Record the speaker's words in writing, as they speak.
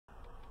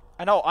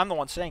I know, I'm the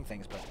one saying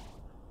things, but...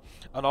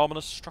 An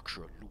ominous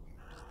structure looms in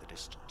the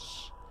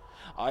distance.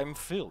 I'm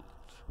filled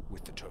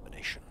with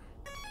determination.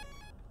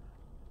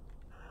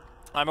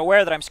 I'm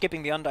aware that I'm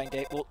skipping the Undying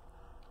Day. Well,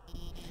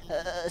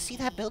 See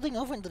that building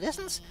over in the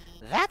distance?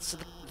 That's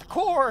the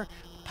core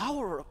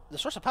power, the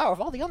source of power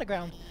of all the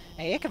underground.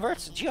 It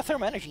converts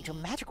geothermal energy to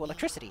magical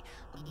electricity.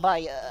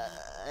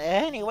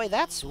 Anyway,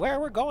 that's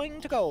where we're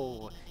going to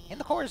go. In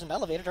the core is an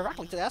elevator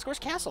directly to the Asgore's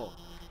castle.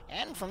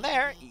 And from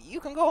there, you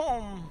can go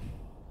home.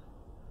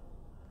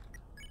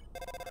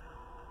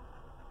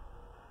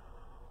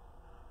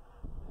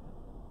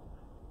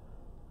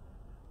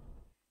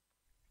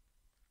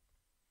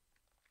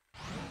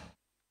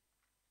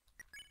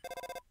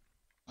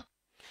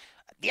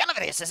 The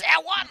elevator says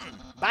R1,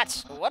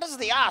 but what does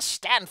the R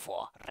stand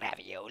for?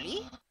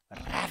 Ravioli?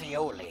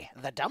 Ravioli,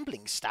 the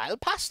dumpling-style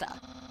pasta.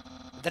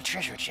 The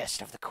treasure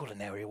chest of the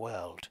culinary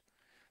world.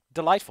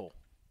 delightful.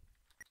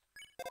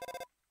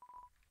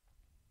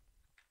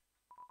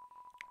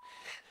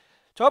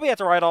 Toby had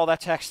to write all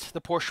that text,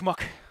 the poor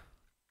schmuck.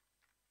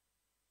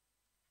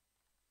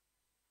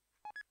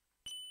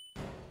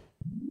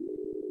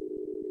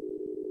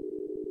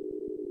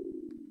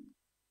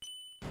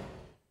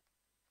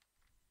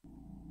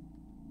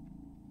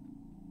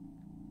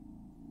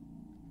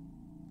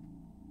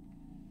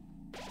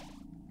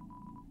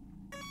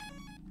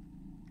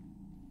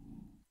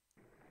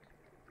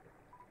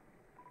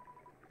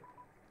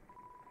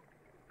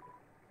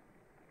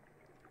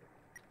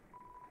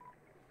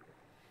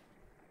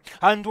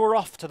 And we're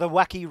off to the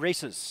wacky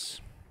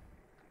races.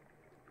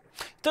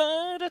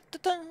 I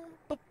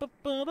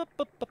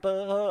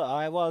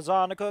was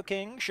on a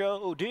cooking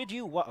show. Did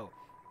you? Whoa.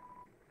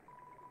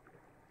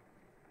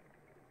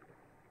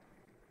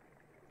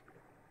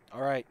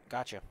 All right,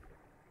 gotcha.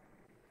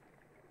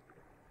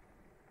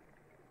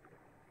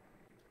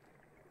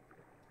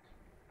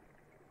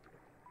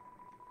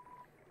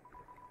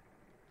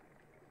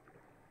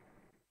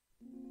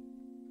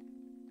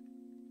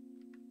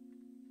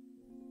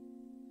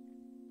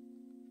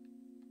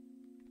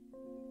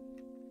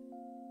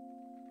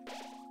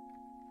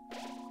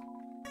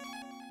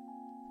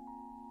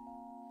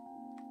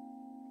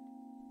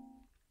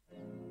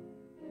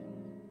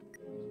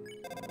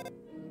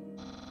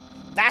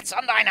 That's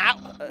Undyne now.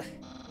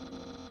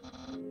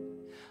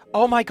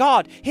 Oh my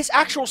god, his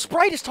actual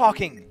sprite is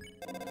talking!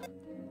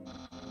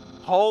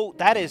 Oh,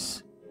 that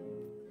is...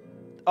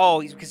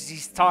 Oh, because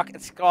he's talking...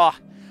 Oh,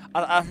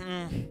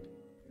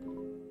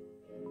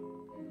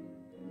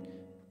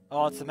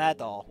 oh, it's the Mad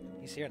Doll.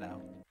 He's here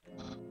now.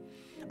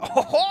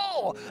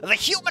 Oh, the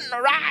human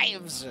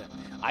arrives!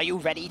 Are you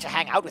ready to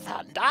hang out with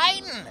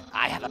Undyne?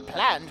 I have a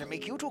plan to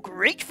make you two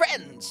great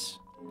friends.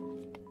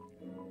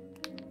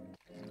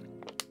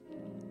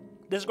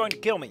 This is going to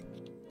kill me.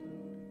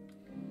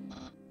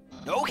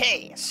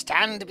 Okay,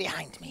 stand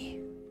behind me.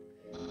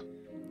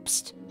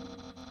 Psst.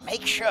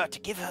 Make sure to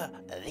give her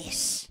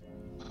this.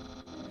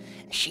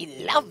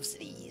 She loves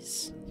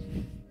these.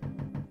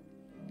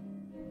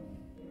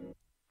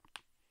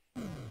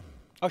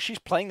 Oh, she's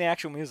playing the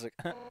actual music.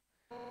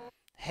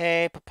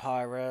 Hey,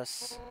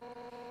 Papyrus.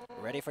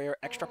 Ready for your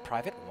extra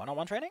private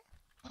one-on-one training?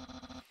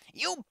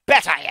 You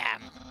bet I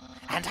am!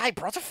 And I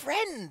brought a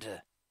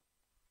friend!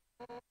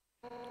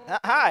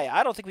 Hi,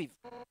 I don't think we've...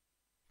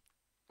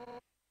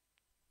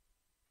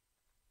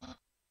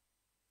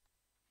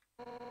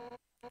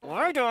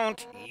 Why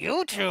don't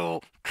you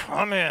two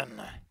come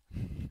in?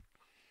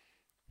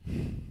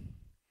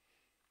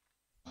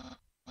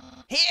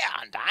 Here,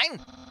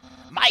 Undyne.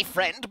 My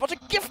friend bought a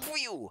gift for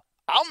you,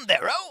 on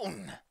their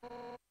own.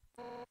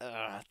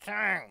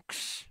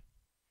 Thanks.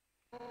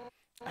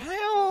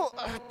 I'll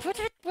put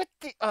it with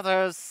the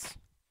others.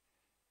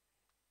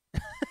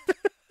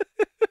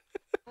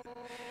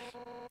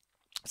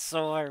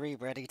 So are we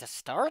ready to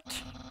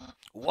start?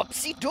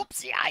 Whoopsie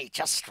doopsie, I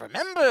just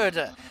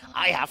remembered.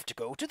 I have to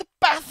go to the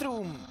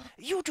bathroom.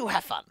 You two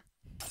have fun.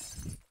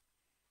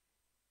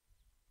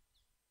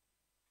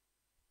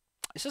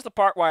 This is the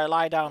part where I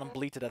lie down and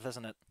bleed to death,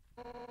 isn't it?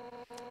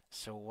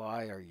 So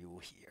why are you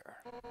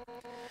here?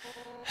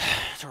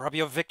 To rub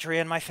your victory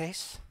in my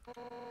face?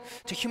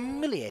 To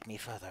humiliate me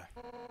further?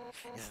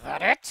 Is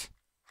that it?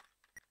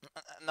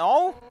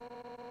 No?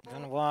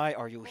 Then why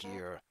are you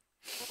here?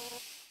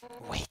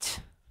 Wait,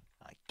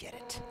 I get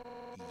it.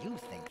 You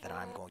think that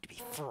I'm going to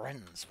be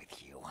friends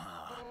with you,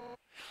 huh?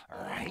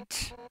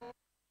 Right?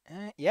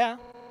 Yeah.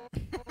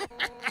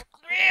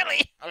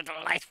 Really? Oh,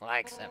 delightful, I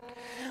accept.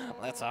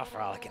 Let's all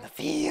frolic in the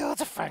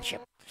fields of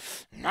friendship.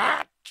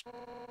 Not!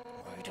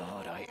 Why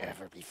don't I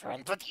ever be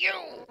friends with you?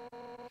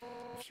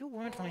 If you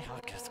weren't my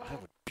outcast, I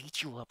would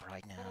beat you up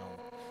right now.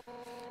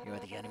 You're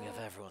the enemy of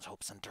everyone's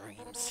hopes and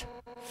dreams.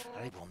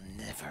 I will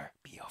never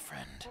be your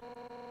friend.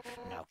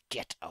 Now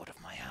get out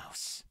of my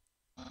house.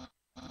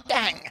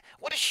 Dang,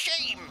 what a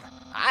shame!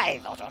 I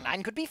thought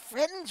Undyne could be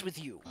friends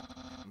with you.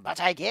 But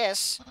I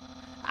guess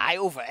I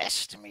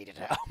overestimated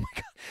her. Oh my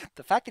god.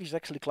 The fact that he's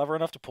actually clever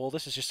enough to pull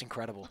this is just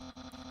incredible.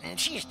 And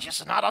she's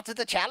just not up to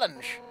the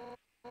challenge.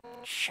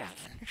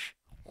 Challenge?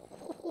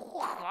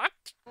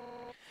 What?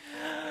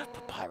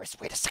 Papyrus,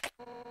 wait a second.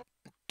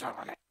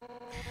 Darn it.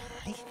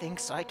 He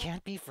thinks I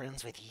can't be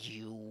friends with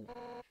you.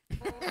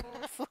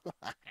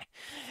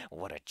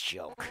 What a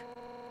joke.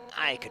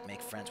 I could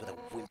make friends with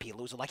a wimpy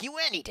loser like you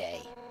any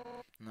day.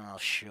 I'll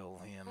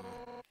show him.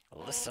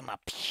 Listen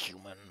up,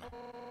 human.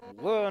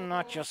 We're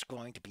not just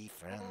going to be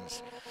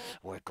friends.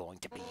 We're going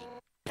to be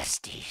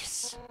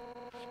besties.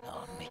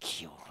 I'll make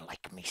you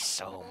like me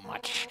so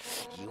much,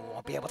 you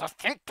won't be able to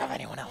think of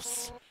anyone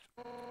else.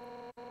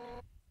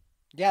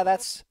 Yeah,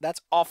 that's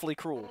awfully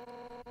cruel.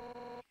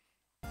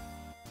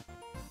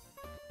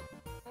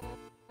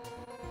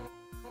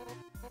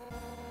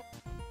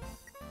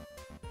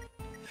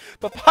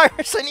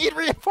 Papyrus, I need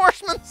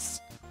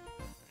reinforcements!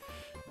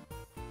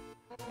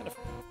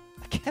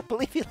 I can't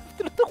believe he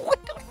left it at the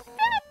window like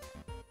that!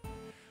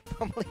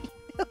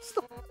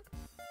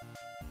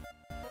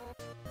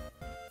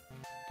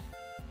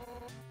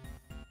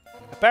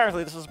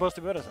 Apparently this is supposed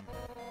to be Buddhism.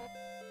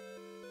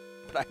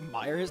 But I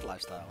admire his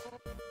lifestyle.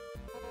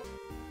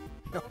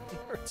 No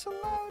nerds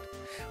allowed.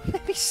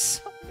 Maybe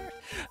some nerds.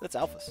 That's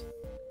Alphys.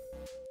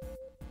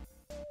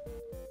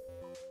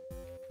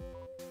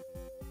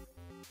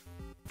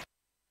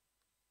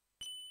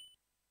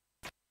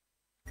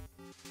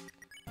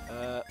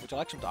 Would you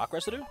like some dock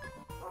residue?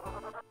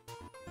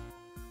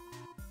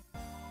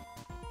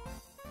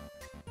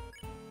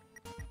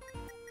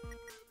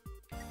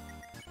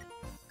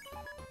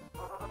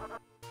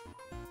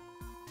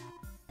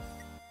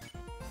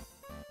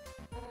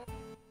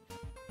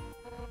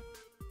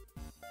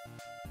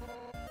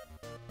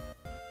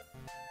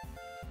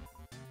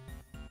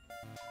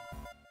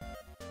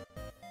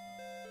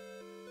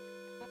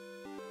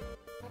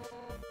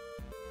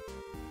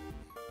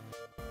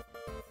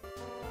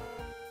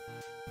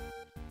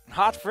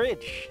 Hot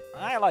fridge.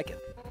 I like it.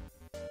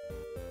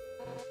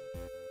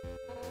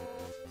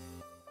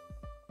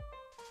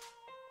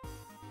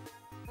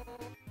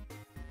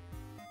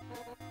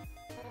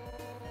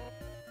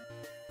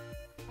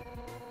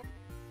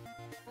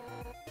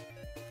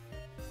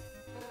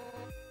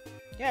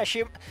 Yeah,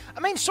 I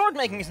mean, sword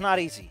making is not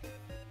easy.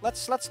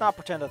 Let's not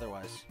pretend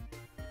otherwise.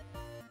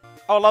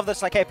 Oh, I love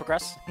this. Like, hey,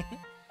 progress.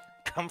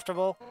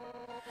 Comfortable.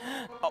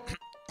 Oh,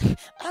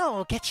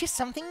 I'll get you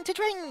something to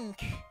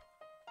drink.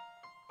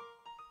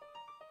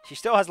 She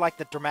still has, like,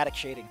 the dramatic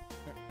shading.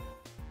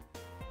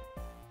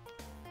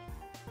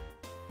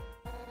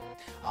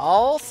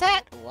 All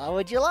set. What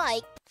would you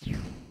like?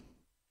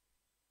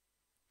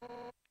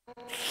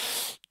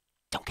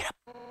 Don't get up.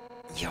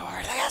 You're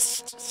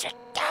last. Sit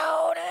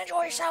down and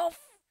enjoy yourself.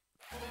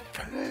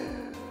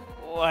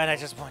 Why not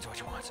just point to what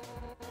you want?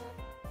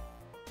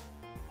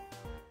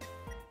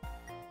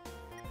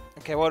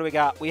 Okay, what do we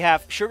got? We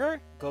have sugar,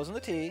 goes in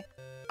the tea.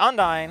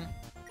 Undyne.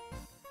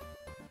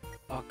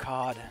 Oh,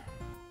 God.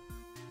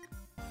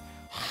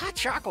 Hot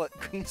chocolate,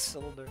 green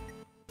cylinder.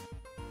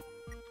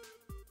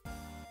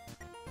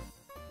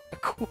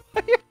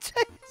 Acquired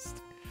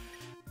taste.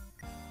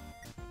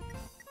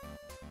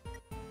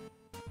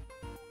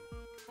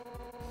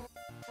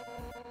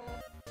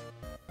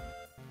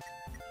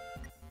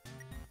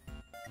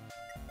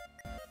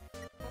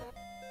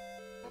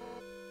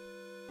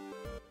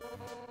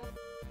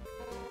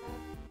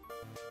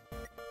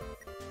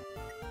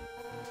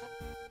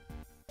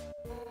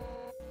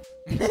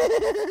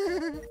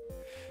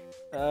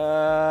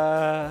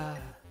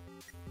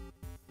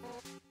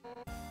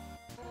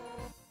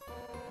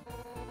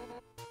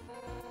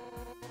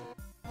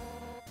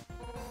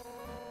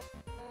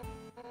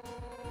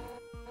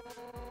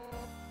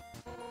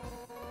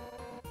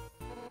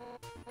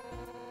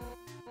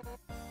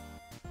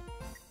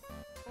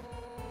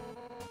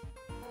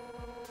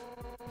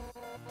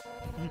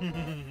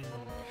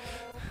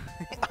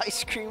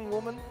 Ice cream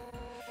woman.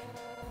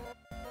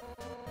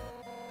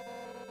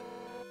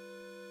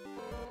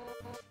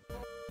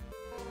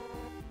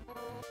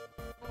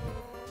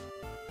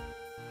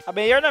 I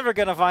mean, you're never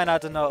gonna find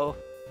out to know.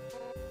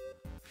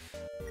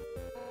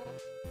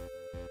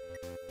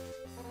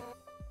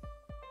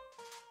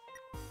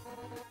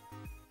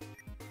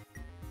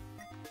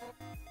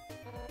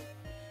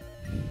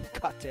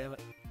 God damn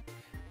it.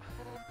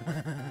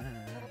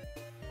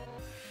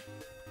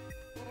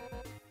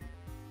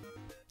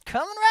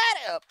 Coming right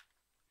up.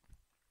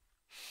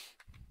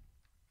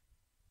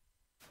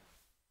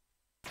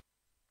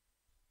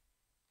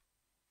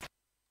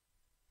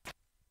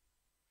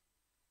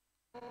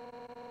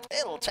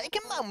 It'll take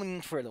a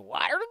moment for the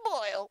water to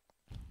boil.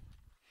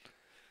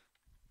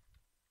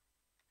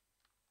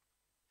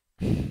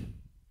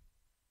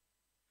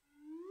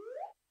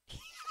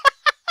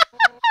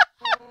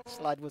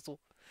 Slide whistle.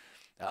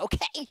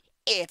 Okay,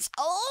 it's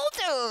all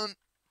done.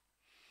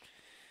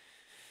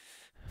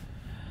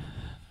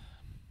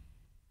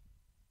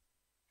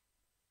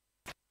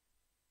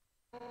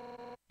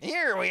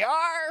 Here we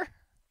are.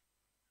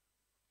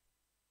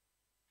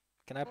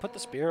 Can I put the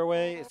spear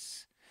away?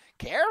 It's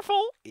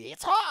Careful,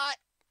 it's hot.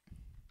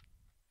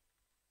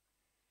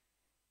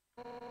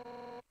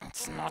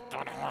 It's not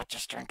that hot,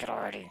 just drink it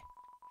already.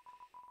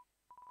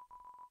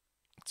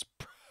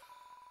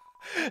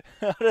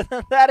 Other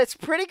than that, it's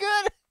pretty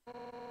good.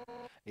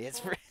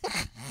 It's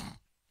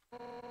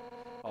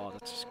oh,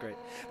 that's just great.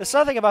 There's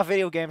something about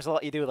video games that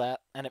let you do that,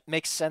 and it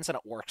makes sense and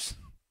it works.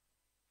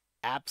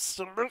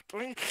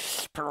 Absolutely,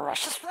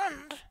 precious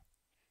friend.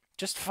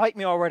 Just fight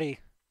me already.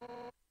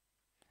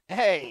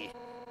 Hey,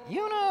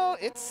 you know,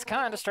 it's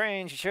kind of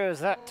strange you chose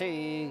that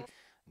tea.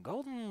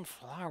 Golden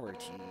flower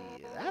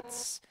tea.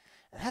 That's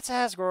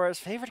Asgore's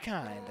favorite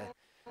kind.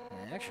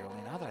 Actually,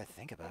 now that I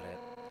think about it,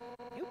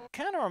 you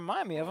kind of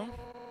remind me of him.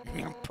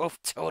 You're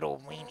both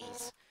total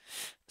weenies.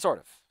 Sort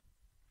of.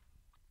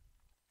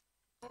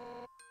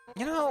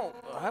 You know,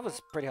 I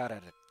was pretty hot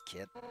at it,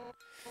 kid.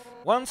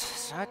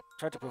 Once, I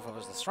tried to prove I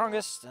was the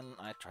strongest, and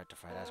I tried to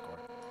fight Asgore.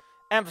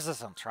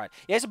 Emphasis on tried.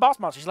 Yeah, he's a boss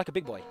monster. He's like a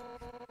big boy.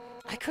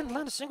 I couldn't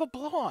land a single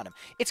blow on him.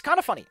 It's kind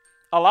of funny.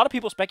 A lot of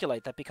people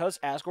speculate that because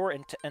Asgore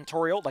and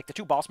Toriel, like the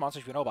two boss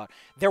monsters we know about,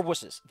 they're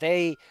wusses.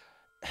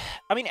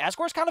 I mean,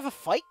 Asgore's kind of a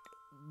fight,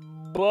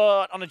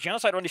 but on a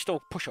genocide run, they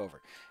still pushover.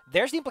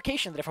 There's the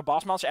implication that if a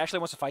boss monster actually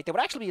wants to fight, they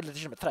would actually be a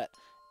legitimate threat.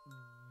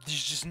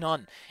 There's just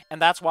none.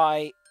 And that's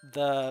why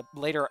the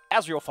later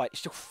Azrael fight is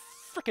still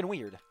freaking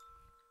weird.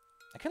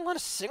 I couldn't land a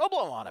single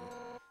blow on him.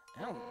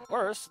 And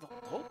worse, the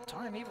whole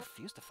time he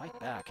refused to fight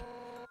back.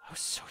 I was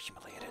so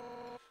humiliated.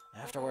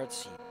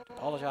 Afterwards, he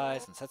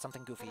apologized and said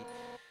something goofy.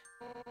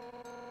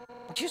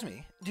 Excuse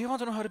me, do you want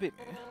to know how to beat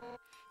me?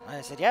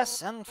 I said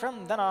yes, and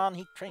from then on,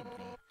 he trained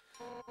me.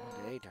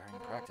 One day, during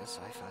practice,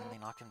 I finally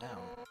knocked him down.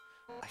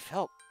 I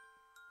felt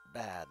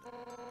bad,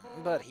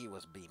 but he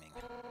was beaming.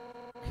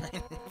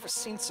 I've never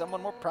seen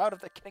someone more proud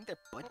of their getting their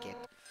butt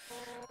kicked.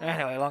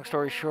 Anyway, long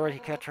story short, he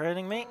kept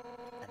training me,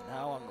 and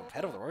now I'm the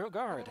head of the Royal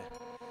Guard.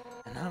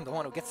 And I'm the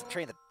one who gets to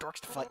train the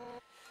dorks to fight.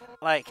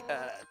 Like,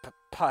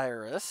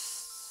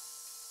 Papyrus.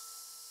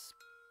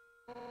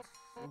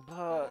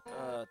 But,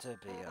 to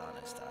be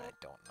honest, I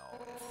don't know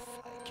if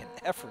I can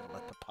ever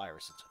let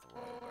Papyrus into the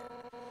Royal Guard.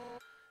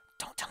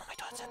 Don't tell him my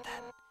dad said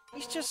that.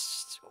 He's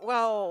just,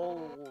 well,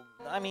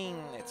 I mean,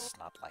 it's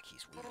not like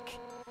he's weak.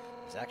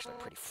 He's actually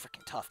pretty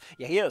freaking tough.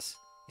 Yeah, he is.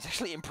 He's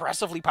actually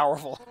impressively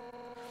powerful.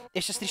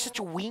 It's just he's such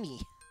a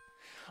weenie.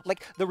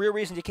 Like, the real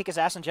reason you kick his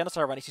ass in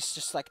Genocide Run is he's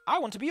just like, I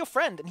want to be your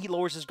friend, and he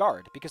lowers his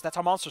guard, because that's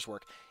how monsters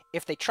work.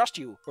 If they trust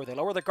you, or they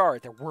lower their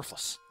guard, they're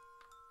worthless.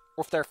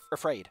 Or if they're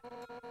afraid.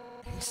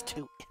 He's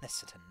too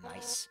innocent and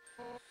nice.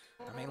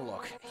 I mean,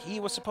 look, he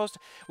was supposed to...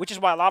 Which is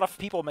why a lot of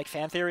people make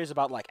fan theories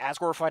about, like,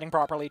 Asgore fighting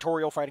properly,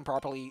 Toriel fighting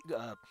properly,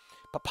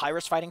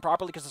 Papyrus fighting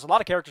properly, because there's a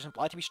lot of characters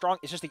implied to be strong,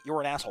 it's just that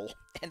you're an asshole.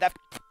 And that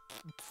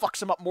fucks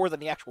him up more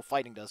than the actual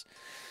fighting does.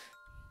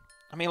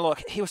 I mean,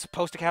 look, he was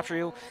supposed to capture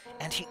you,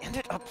 and he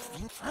ended up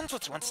being friends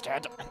with you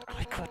instead, and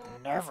I could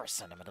never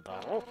send him into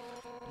battle.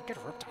 He'd get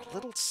ripped a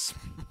little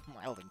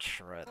smiling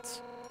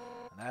shreds.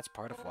 And that's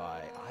part of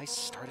why I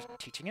started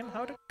teaching him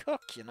how to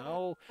cook, you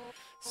know?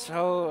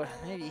 So,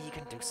 maybe he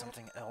can do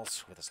something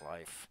else with his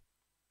life.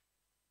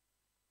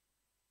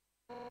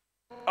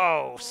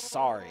 Oh,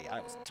 sorry,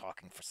 I was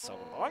talking for so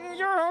long.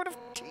 You're out of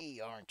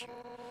tea, aren't you?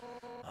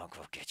 I'll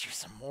go get you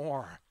some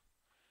more.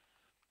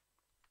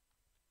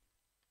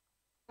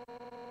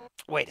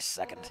 Wait a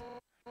second.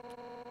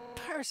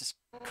 Paris is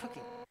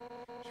cooking.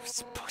 You're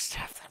supposed to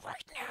have that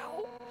right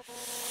now.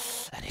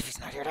 And if he's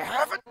not here to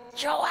have it,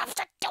 you'll have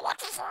to do it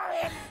for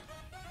him.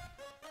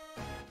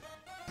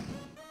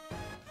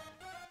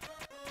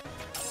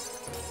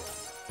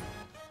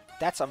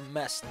 That's a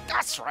mess.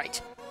 That's right.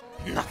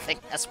 Nothing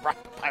has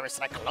brought Papyrus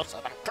and I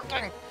closer than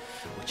cooking.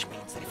 Which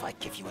means that if I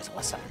give you his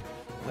lesson,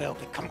 we'll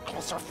become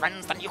closer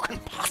friends than you can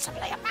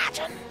possibly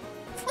imagine.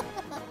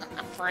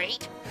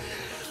 Afraid?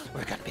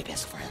 We're gonna be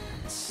best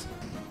friends.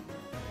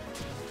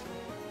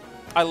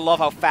 I love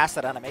how fast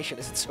that animation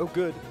is. It's so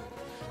good.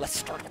 Let's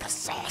start with the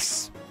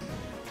sauce.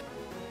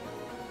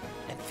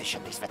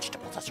 Envision these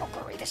vegetables as your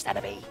greatest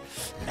enemy.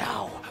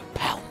 Now,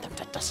 pound them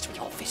to dust with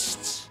your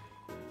fists.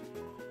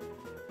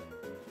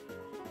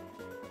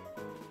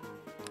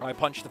 I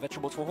punch the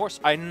vegetable to a horse.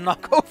 I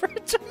knock over a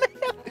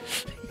tomato.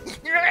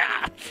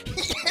 Yeah!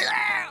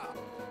 Yeah!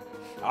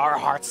 Our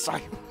hearts are...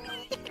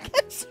 You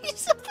can see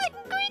some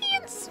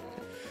ingredients.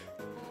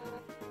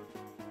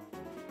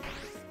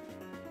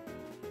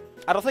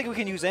 I don't think we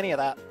can use any of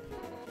that.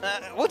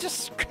 We'll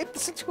just scrape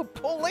this into a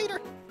bowl later.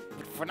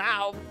 But for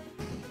now,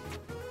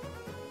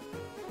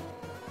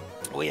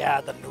 we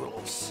add the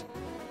noodles.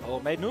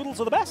 Homemade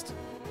noodles are the best.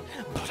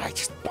 But I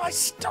just buy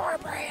Star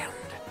Brand.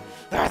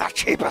 They're the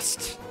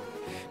cheapest.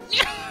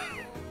 I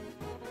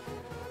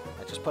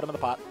just put them in the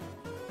pot.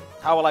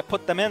 How will I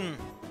put them in?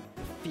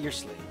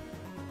 Fiercely.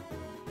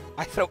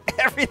 I throw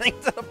everything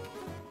to the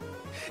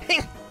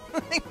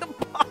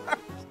pot.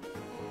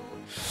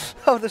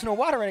 Oh, there's no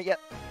water in it yet.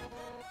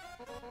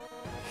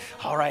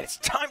 Alright, it's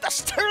time to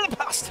stir the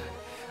pasta.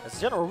 As a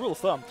general rule of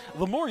thumb,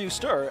 the more you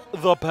stir,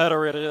 the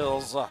better it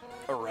is.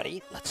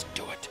 Ready? Let's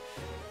do it.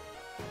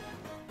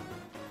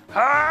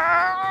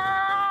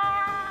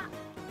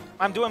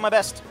 I'm doing my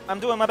best. I'm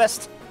doing my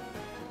best.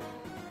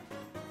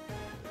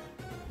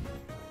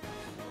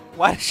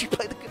 Why does she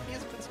play the good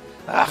music?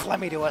 Let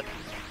me do it.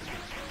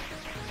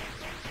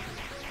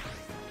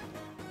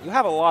 You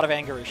have a lot of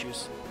anger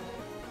issues.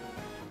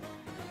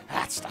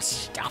 That's the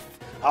stuff.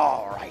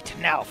 All right,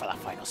 now for the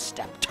final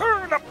step.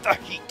 Turn up the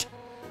heat.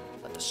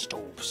 Let the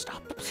stove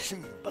stop.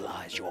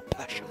 Symbolize your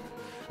passion.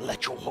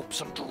 Let your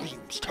hopes and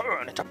dreams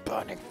turn into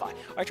burning fire.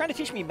 Are you trying to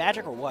teach me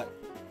magic or what?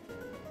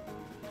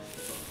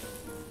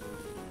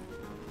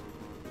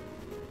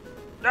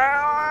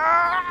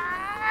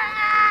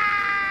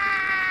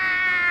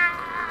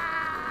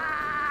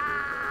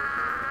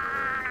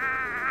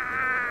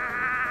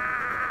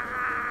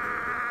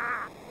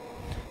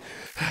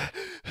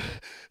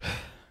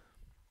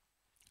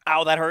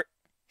 Ow, that hurt.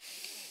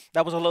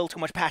 That was a little too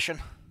much passion.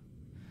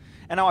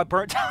 And now I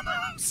burnt down the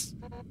house.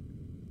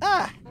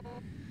 Ah!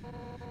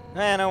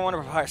 Man, no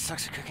wonder papyrus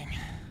sucks at cooking.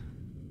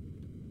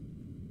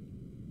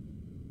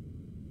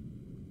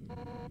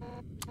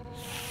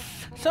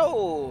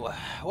 So,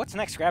 what's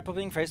next?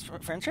 Scrapbooking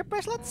friendship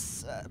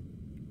bracelets?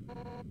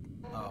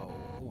 Oh,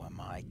 who am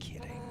I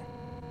kidding?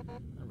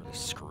 I really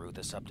screwed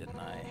this up, didn't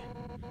I?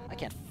 I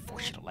can't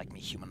force you to like me,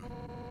 human.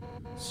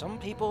 Some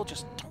people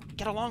just don't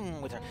get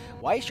along with her.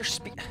 Why is your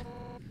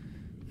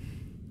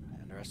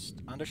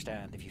I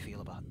understand if you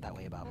feel that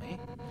way about me.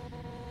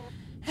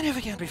 And if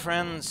we can't be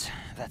friends,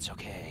 that's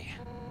okay.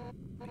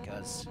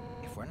 Because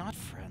if we're not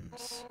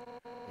friends,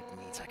 it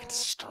means I can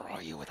destroy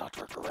you without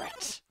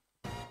regret.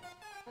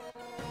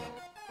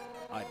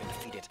 I've been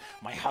defeated.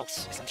 My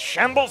house is in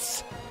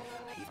shambles.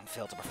 I even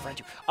failed to befriend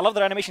you. I love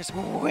that animation is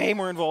way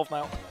more involved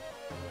now.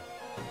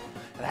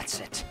 That's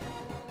it.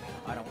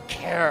 I don't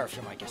care if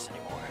you're my guest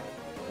anymore.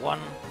 One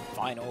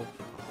final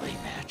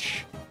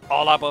rematch.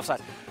 All out both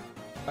sides.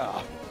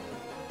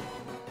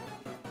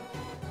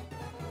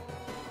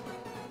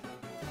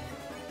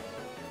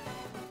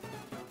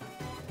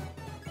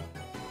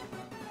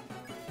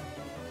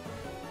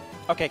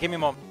 Okay, give me a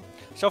moment.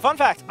 So, fun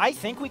fact, I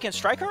think we can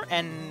strike her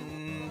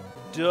and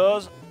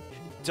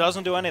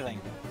doesn't do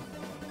anything.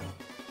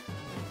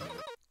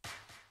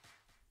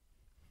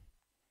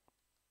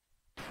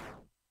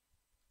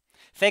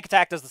 Fake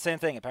attack does the same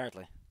thing,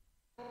 apparently.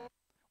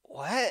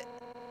 What?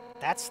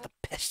 That's the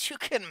best you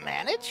can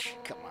manage?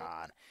 Come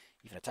on.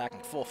 Even attacking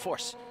at full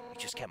force, you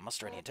just can't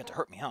muster any intent to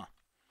hurt me, huh?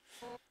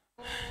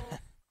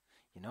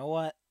 You know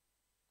what?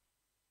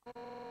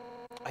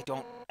 I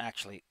don't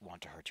actually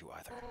want to hurt you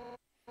either.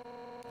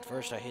 At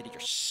first I hated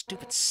your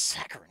stupid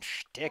saccharine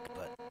shtick,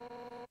 but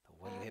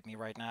the way you hit me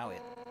right now,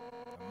 it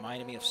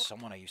reminded me of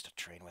someone I used to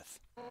train with.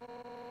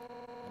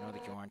 I know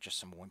that you aren't just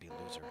some wimpy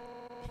loser.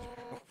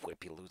 You're a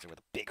wimpy loser with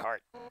a big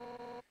heart.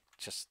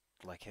 Just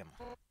like him.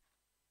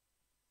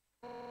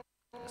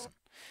 Listen,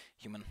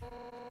 human.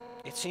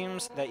 It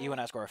seems that you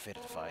and Asgore are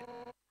fated to fight.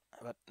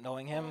 But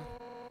knowing him,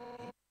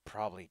 he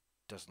probably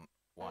doesn't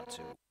want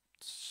to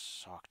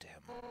talk to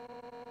him.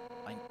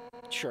 I'm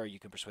sure you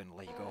can persuade him to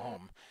let you go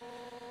home.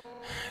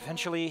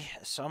 Eventually,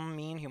 some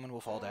mean human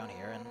will fall down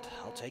here, and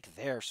I'll take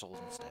their souls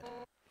instead.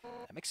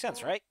 That makes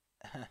sense, right?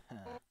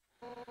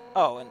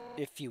 Oh, and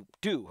if you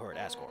do hurt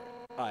Asgore,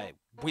 I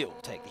will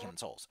take the human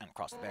souls and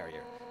cross the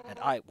barrier, and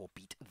I will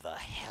beat the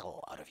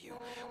hell out of you.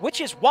 Which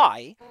is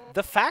why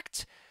the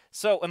fact...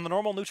 So, in the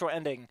normal neutral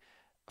ending,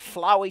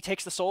 Flowey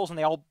takes the souls and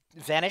they all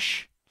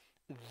vanish.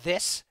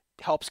 This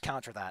helps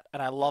counter that,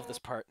 and I love this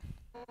part.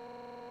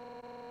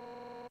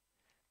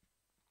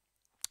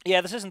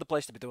 Yeah, this isn't the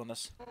place to be doing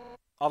this.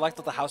 I like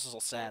that the house is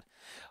all sad.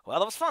 Well,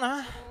 that was fun,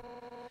 huh?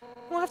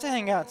 We'll have to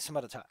hang out some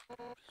other time.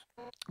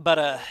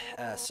 But,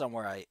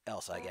 somewhere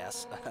else, I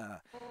guess.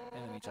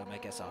 In the meantime, I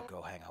guess I'll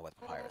go hang out with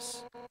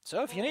Papyrus.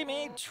 So if you need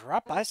me,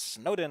 drop by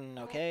Snowden,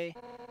 okay?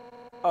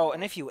 Oh,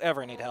 and if you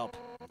ever need help,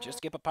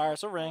 just give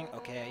Papyrus a ring,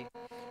 okay?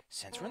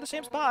 Since we're in the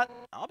same spot,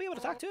 I'll be able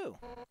to talk too.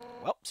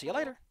 Well, see you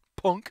later,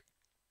 punk.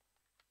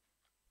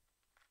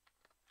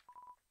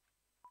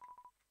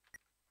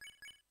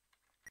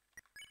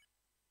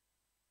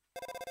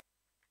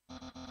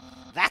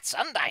 That's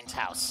Undyne's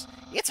house.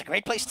 It's a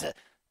great place to...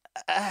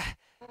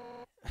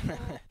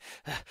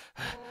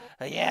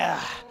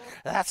 Yeah,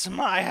 that's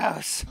my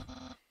house.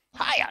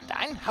 Hi,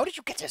 Undyne. How did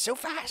you get here so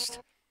fast?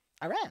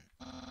 I ran.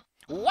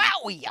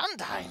 Wowie,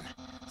 Undyne.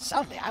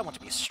 Someday I want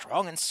to be as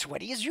strong and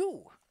sweaty as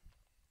you.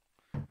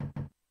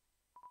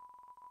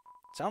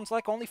 Sounds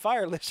like only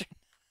fire lives here.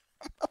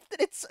 I love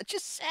that it's such a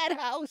sad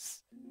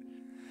house.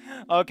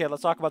 Okay,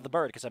 let's talk about the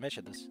bird, because I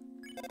mentioned this.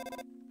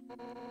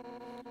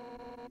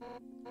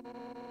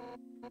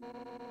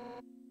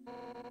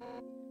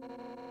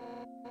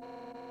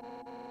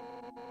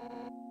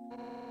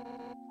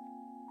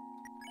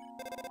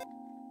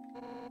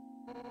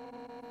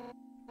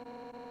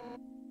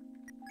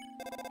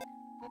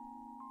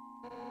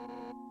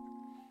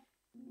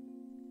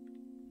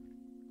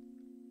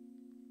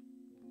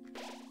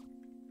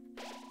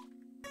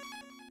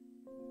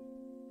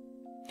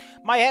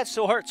 My head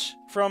still hurts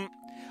from...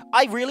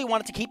 I really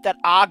wanted to keep that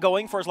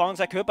going for as long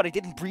as I could, but I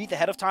didn't breathe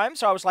ahead of time,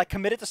 so I was like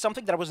committed to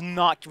something that I was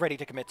not ready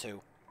to commit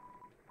to.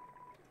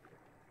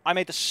 I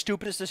made the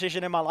stupidest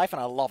decision in my life,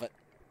 and I love it.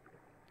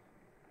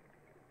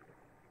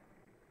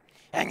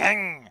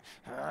 Hang.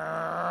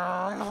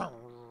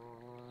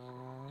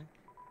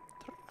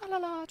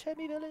 Tra-la-la,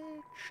 Tammy Village,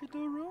 the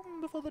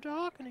room before the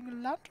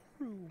darkening lantern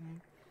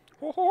room.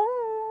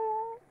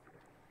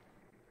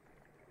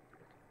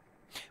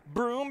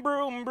 Broom,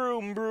 broom,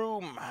 broom,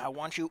 broom. I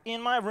want you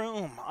in my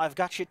room. I've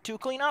got shit to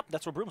clean up.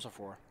 That's what brooms are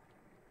for.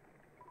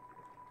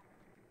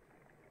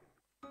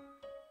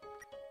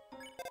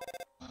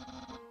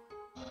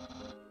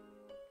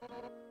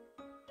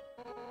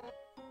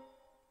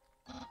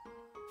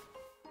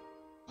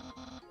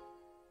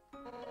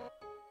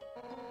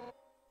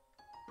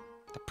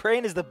 The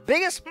brain is the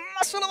biggest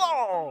muscle of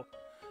all.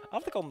 I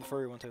have to call him the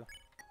furry one too.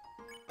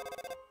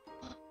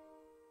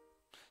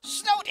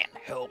 Snowdin,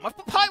 home of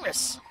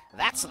papyrus.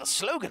 That's the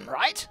slogan,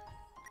 right?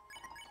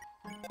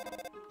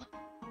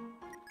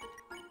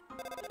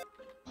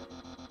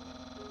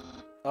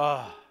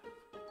 Ah.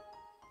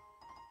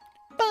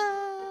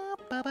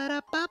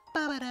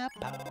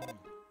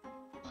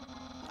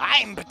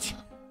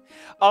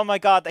 Oh my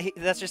god,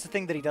 that's just the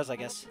thing that he does, I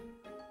guess.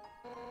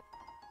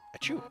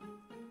 Achoo.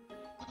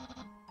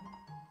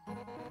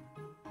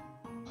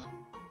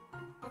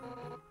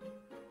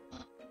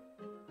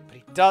 But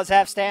he does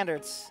have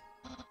standards.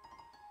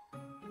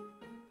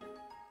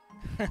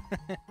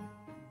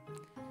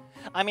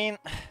 I mean,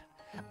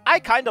 I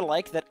kind of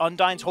like that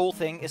Undyne's whole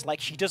thing is like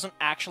she doesn't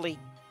actually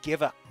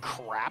give a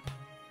crap,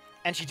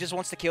 and she just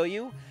wants to kill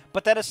you.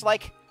 But then it's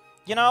like,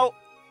 you know,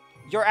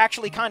 you're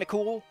actually kind of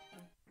cool.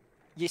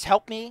 You just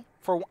help me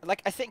for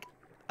like I think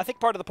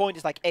part of the point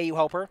is like A, you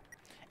help her,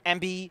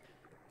 and B,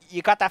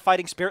 you got that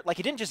fighting spirit. Like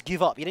you didn't just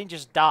give up, you didn't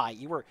just die.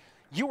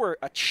 You were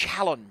a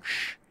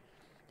challenge,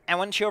 and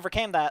when she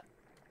overcame that,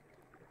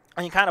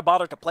 and you kind of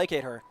bothered to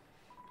placate her,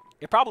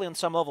 you're probably on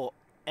some level.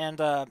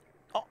 And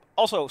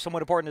also,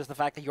 somewhat important is the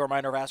fact that you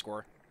remind her of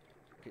Asgore.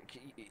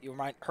 You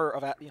remind her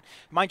of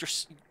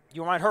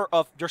you remind her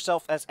of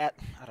yourself as at.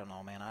 I don't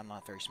know, man. I'm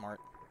not very smart.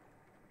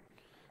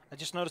 I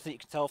just noticed that you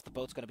can tell if the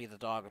boat's gonna be the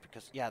dog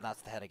because yeah,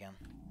 that's the head again.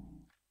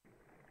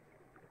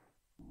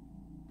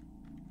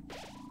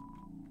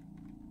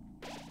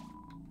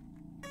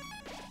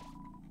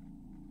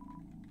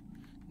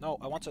 No,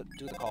 I want to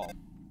do the call.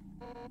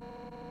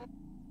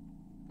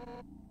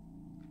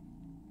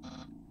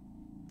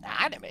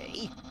 Anime?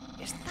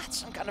 Isn't that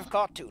some kind of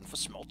cartoon for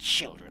small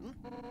children?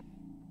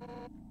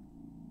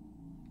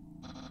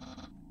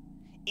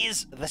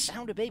 Is the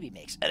sound a baby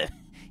makes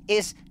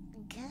is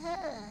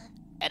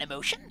an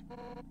emotion?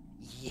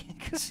 Yeah,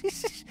 because